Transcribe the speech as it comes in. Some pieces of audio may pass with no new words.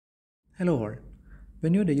Hello all.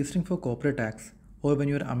 When you are registering for corporate tax or when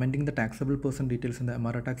you are amending the taxable person details in the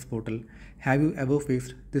Emaratax portal, have you ever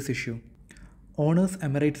faced this issue? Owner's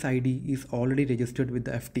Emirates ID is already registered with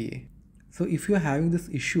the FTA. So if you are having this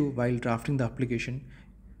issue while drafting the application,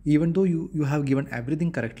 even though you have given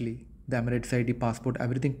everything correctly, the Emirates ID, passport,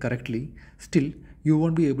 everything correctly, still you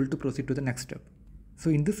won't be able to proceed to the next step.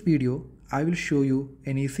 So in this video, I will show you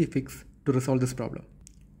an easy fix to resolve this problem.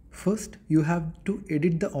 First, you have to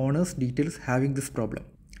edit the owner's details having this problem.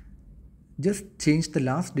 Just change the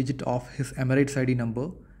last digit of his Emirates ID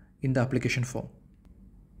number in the application form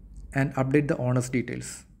and update the owner's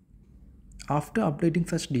details. After updating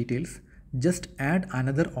such details, just add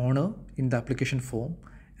another owner in the application form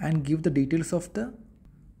and give the details of the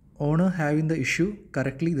owner having the issue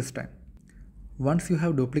correctly this time. Once you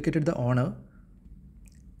have duplicated the owner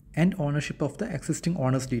and ownership of the existing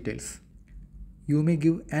owner's details, you may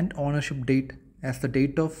give end ownership date as the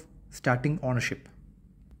date of starting ownership.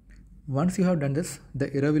 Once you have done this,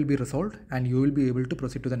 the error will be resolved and you will be able to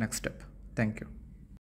proceed to the next step. Thank you.